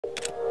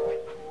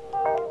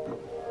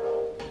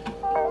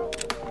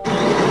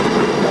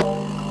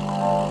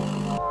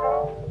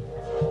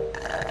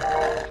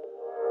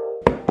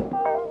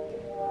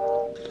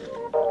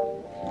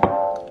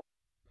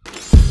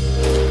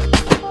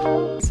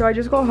so I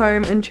just got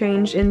home and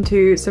changed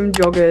into some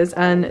joggers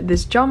and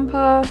this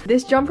jumper.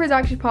 This jumper is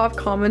actually part of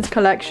Carmen's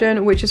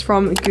collection, which is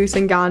from Goose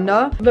and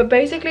Gander. But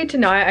basically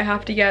tonight I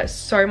have to get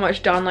so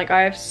much done. Like,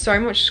 I have so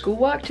much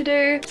schoolwork to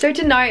do. So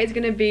tonight is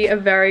gonna be a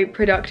very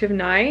productive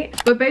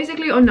night. But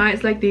basically on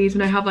nights like these,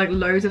 when I have like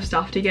loads of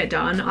stuff to get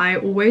done, I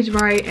always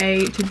write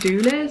a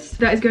to-do list.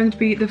 That is going to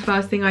be the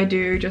first thing I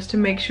do, just to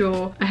make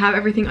sure I have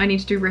everything I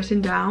need to do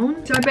written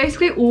down. So I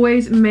basically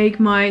always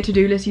make my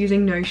to-do list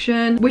using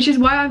Notion, which is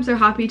why I'm so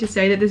happy to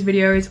say that this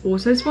video is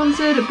also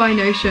sponsored by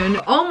Notion.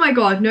 Oh my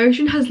god,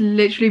 Notion has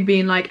literally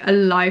been like a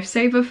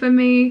lifesaver for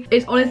me.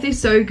 It's honestly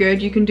so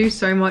good. You can do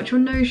so much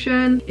on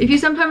Notion. If you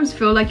sometimes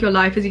feel like your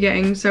life is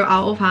getting so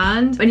out of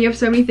hand and you have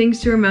so many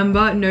things to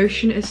remember,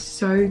 Notion is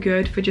so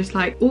good for just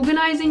like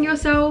organizing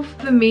yourself.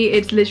 For me,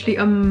 it's literally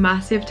a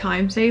massive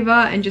time saver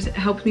and just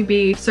helps me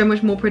be so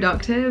much more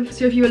productive.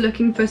 So if you are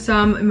looking for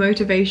some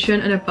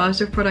motivation and a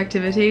burst of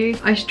productivity,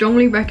 I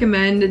strongly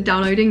recommend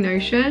downloading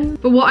Notion.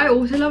 But what I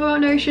also love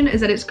about Notion is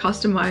that it's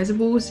customizable,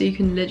 so you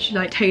can literally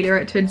like tailor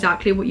it to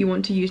exactly what you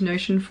want to use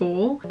Notion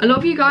for. A lot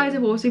of you guys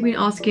have also been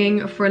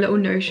asking for a little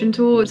Notion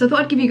tour, so I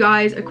thought I'd give you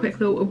guys a quick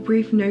little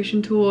brief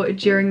Notion tour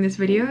during this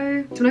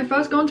video. So when I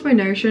first got onto my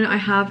Notion, I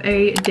have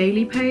a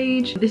daily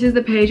page. This is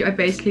the page I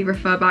basically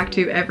refer back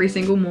to every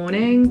single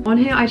morning. On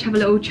here I just have a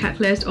little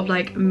checklist of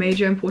like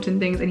major important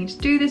things I need to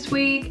do this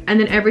week, and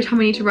then every time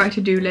I need to write a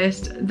to-do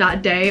list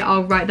that day,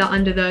 I'll write that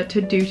under the to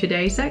do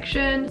today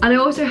section. And I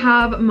also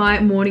have my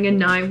morning and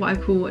night, what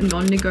I call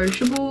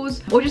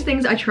non-negotiables, or just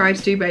things I try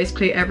to do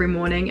basically every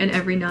morning and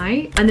every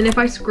night. And then if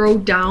I scroll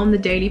down the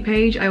daily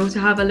page, I also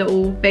have a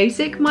little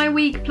basic my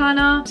week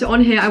planner. So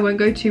on here I won't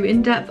go too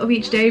in depth of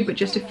each day, but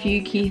just a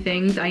few key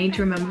things I need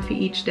to remember for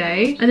each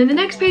day. And then the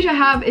next page I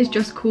have is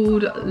just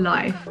called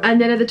life, and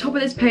then at the top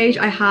of this page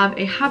I have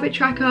a habit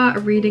tracker, a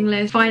reading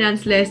list,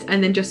 finance list,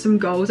 and then just some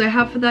goals I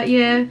have for that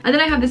year. And then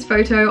I have this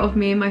photo of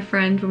me and my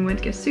friend when we went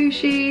to get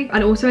sushi,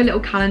 and also a little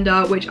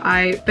calendar which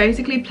I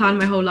basically plan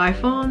my whole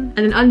life on.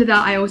 And then under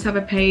that I also have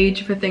a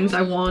page for things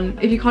I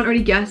want. If you can't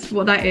already guess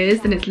what that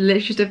is, then it's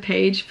literally just a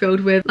page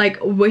filled with like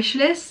wish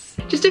lists,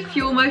 just to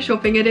fuel my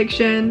shopping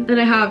addiction. Then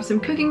I have some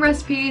cooking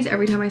recipes.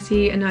 Every time I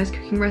see a nice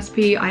cooking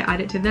recipe, I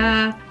add it to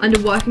there.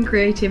 Under work and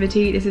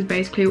creativity, this is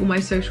basically all my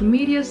social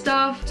media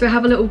stuff. So I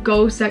have a little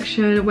goal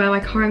section where my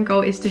current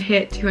goal is to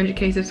hit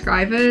 200k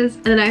subscribers.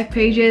 And then I have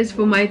pages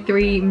for my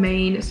 3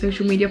 main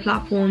social media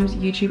platforms,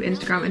 YouTube,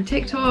 Instagram, and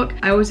TikTok.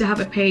 I also have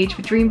a page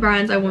for dream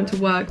brands I want to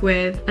work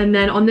with. And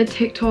then on the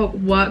TikTok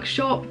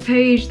workshop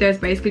page, there's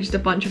basically just a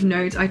bunch of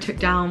notes I took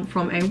down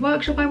from a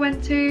workshop I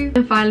went to.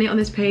 And finally on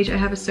this page, I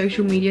have a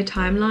social media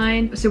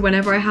timeline. So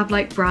whenever I have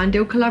like brand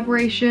deal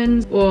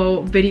collaborations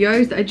or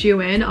videos that are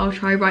due in, I'll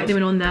try write them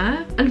in on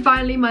there. And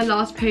finally, my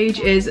last page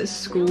is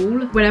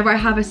school. Whenever I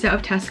have a set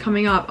of tests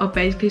coming up, I'll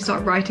basically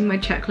start writing my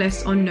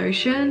checklists on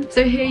Notion.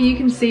 So here you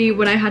can see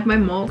when I had my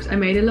mocks, I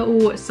made a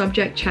little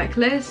subject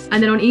checklist,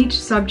 and then on each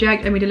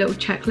subject I made a little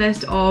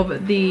checklist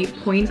of the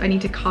points I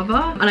need to cover,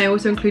 and I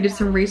also included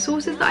some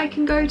resources that I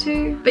can go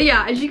to. But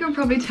yeah, as you can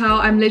probably tell,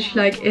 I'm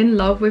literally like in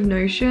love with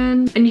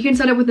Notion, and you can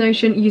sign up with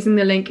Notion using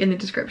the link in the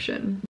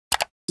description.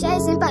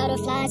 Chasing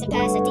butterflies in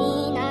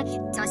Pasadena,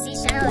 toss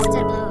seashells into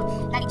the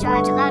blue, like you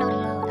drive gelato to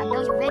moon. I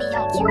know you're ready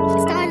on cue.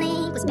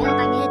 Starlink was built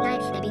by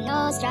midnight, there be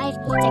no strife.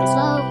 Take a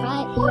slow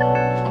ride,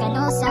 I got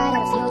no sign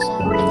of the future.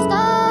 If the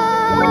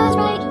stars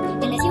right,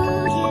 then there's you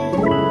here.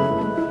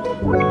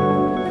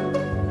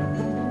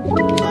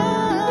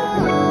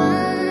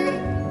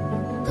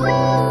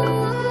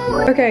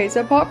 Okay,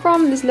 so apart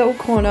from this little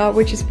corner,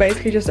 which is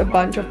basically just a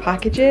bunch of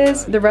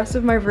packages, the rest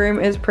of my room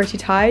is pretty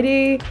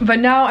tidy. But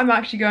now I'm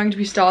actually going to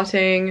be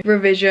starting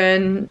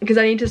revision because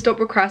I need to stop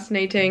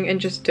procrastinating and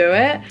just do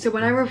it. So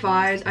when I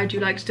revise, I do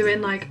like to do it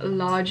in like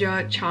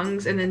larger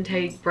chunks and then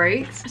take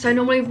breaks. So I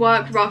normally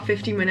work for about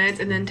 50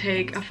 minutes and then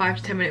take a 5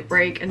 to 10 minute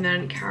break and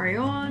then carry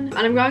on. And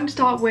I'm going to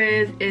start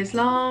with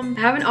Islam.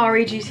 I have an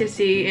RE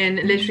GCSE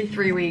in literally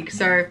 3 weeks,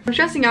 so I'm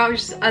stressing out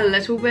just a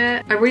little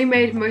bit. I already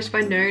made most of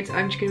my notes.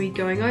 I'm just going to be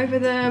going over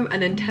them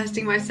and then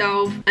testing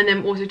myself, and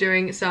then also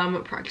doing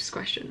some practice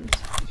questions.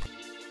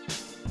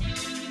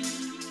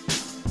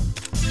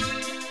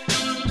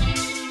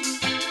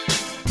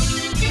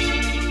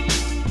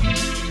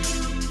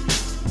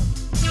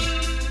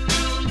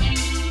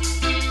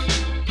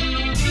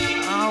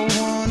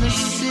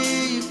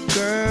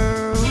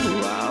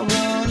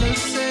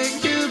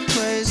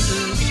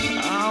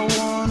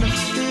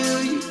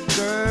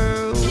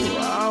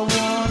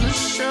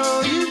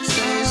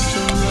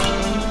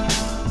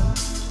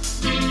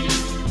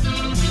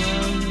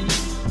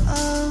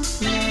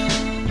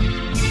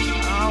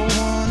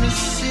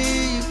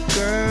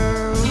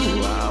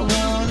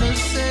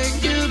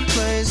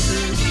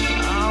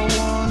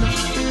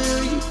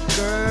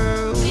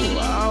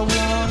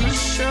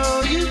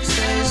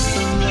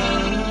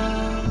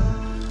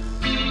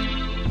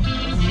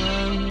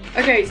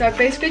 Okay, so I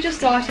basically just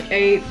started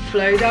a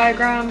flow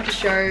diagram to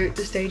show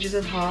the stages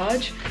of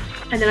Hajj,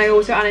 and then I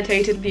also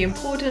annotated the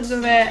importance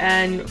of it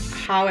and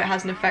how it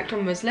has an effect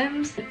on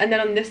Muslims. And then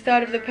on this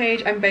third of the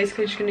page, I'm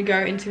basically just going to go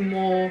into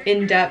more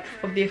in-depth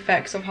of the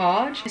effects of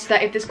Hajj, so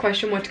that if this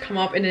question were to come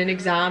up in an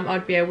exam,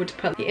 I'd be able to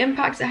put the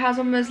impacts it has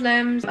on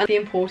Muslims and the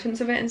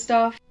importance of it and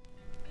stuff.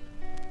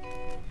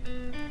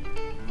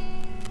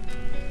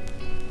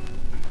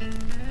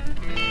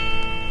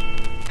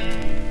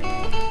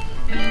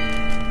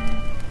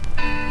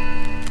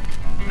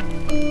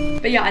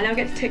 But yeah, I now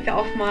get to tick that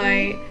off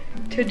my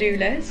to-do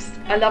list.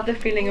 I love the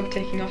feeling of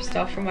ticking off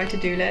stuff from my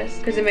to-do list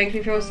because it makes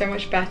me feel so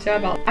much better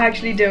about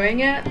actually doing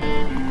it.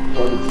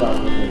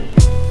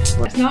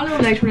 It's now a little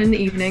later on in the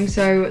evening,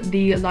 so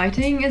the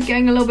lighting is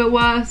getting a little bit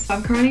worse.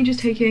 I'm currently just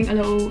taking a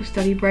little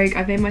study break.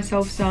 I've made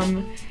myself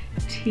some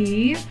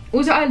tea.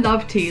 Also, I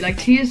love tea. Like,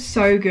 tea is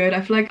so good.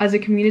 I feel like as a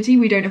community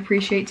we don't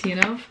appreciate tea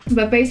enough.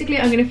 But basically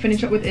I'm going to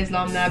finish up with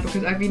Islam there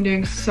because I've been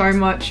doing so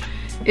much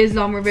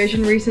Islam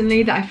revision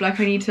recently that I feel like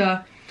I need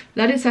to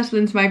let it settle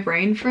into my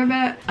brain for a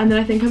bit. And then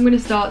I think I'm going to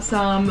start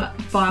some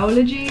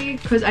biology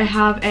because I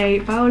have a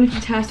biology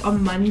test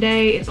on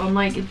Monday. It's on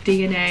like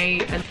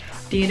DNA and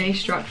DNA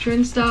structure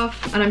and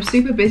stuff, and I'm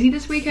super busy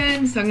this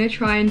weekend, so I'm going to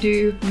try and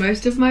do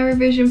most of my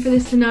revision for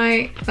this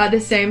tonight. But at the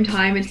same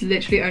time, it's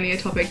literally only a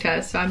topic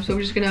test, so I'm sort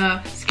of just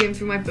gonna skim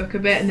through my book a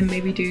bit and then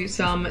maybe do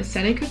some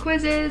Seneca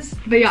quizzes.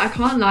 But yeah, I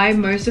can't lie,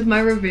 most of my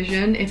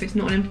revision, if it's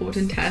not an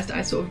important test,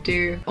 I sort of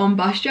do on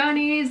bus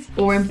journeys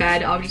or in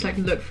bed. I'll just like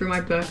look through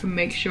my book and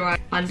make sure I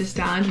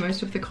understand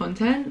most of the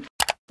content.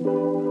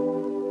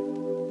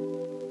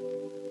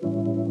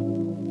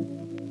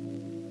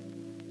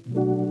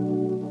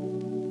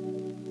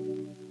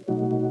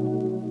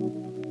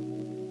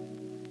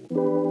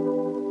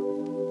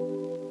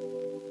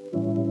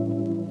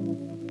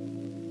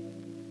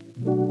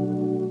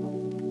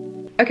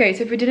 Okay,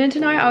 so for dinner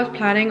tonight, I was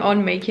planning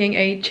on making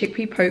a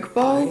chickpea poke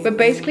bowl, but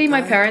basically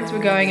my parents were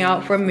going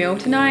out for a meal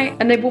tonight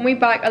and they brought me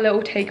back a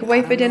little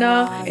takeaway for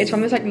dinner. It's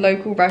from this like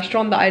local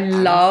restaurant that I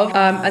love,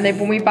 and they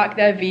brought me back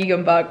their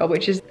vegan burger,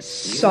 which is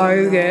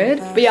so good.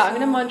 But yeah, I'm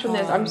gonna munch on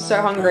this. I'm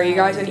so hungry, you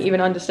guys don't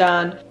even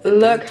understand.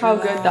 Look how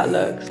good that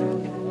looks.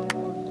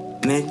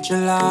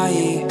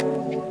 Mid-July.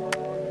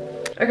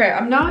 Okay,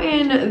 I'm now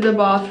in the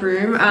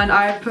bathroom and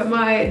I've put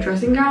my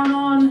dressing gown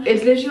on.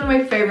 It's literally one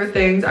of my favorite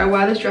things. I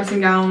wear this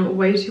dressing gown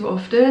way too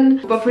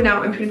often. But for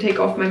now, I'm gonna take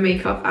off my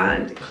makeup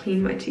and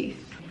clean my teeth.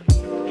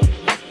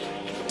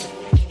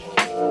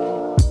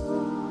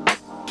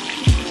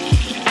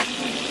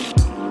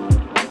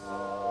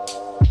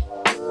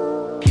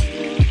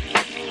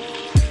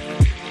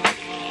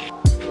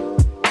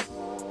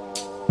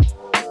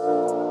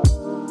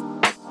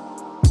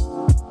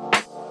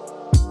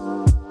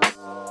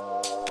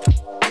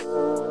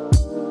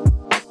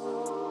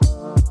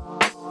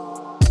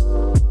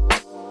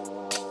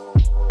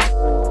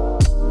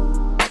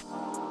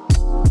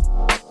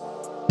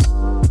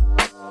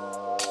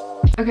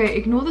 Okay,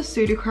 ignore the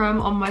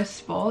pseudocreme on my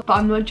spot, but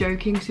I'm not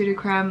joking,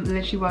 pseudocreme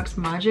literally works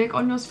magic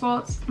on your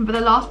spots. But the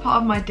last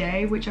part of my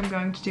day, which I'm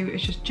going to do,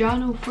 is just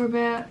journal for a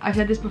bit. I've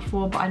said this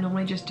before, but I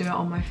normally just do it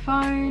on my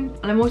phone.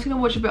 And I'm also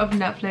gonna watch a bit of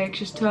Netflix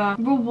just to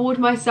reward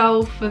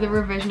myself for the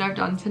revision I've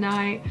done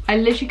tonight. I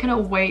literally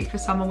cannot wait for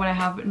summer when I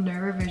have no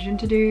revision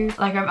to do.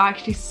 Like, I'm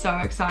actually so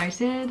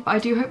excited. But I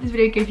do hope this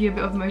video gave you a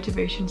bit of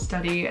motivation to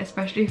study,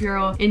 especially if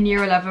you're in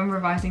year 11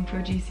 revising for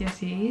your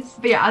GCSEs.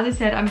 But yeah, as I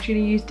said, I'm just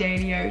gonna use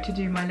Dailyo to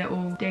do my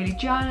little daily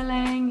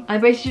journaling. I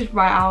basically just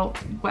write out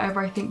whatever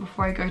I think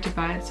before I go to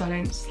bed, so I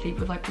don't sleep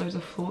with like loads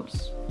of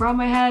thoughts around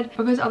my head,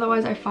 because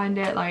otherwise I find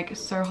it like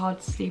so hard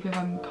to sleep if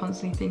I'm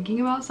constantly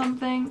thinking about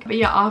something. But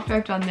yeah, after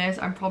I've done this,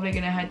 I'm probably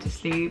gonna head to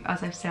sleep.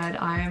 As I've said,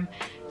 I am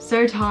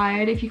so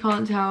tired if you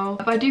can't tell.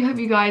 But I do hope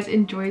you guys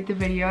enjoyed the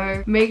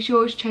video. Make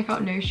sure to check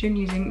out Notion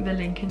using the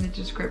link in the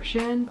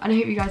description, and I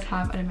hope you guys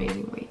have an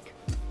amazing week.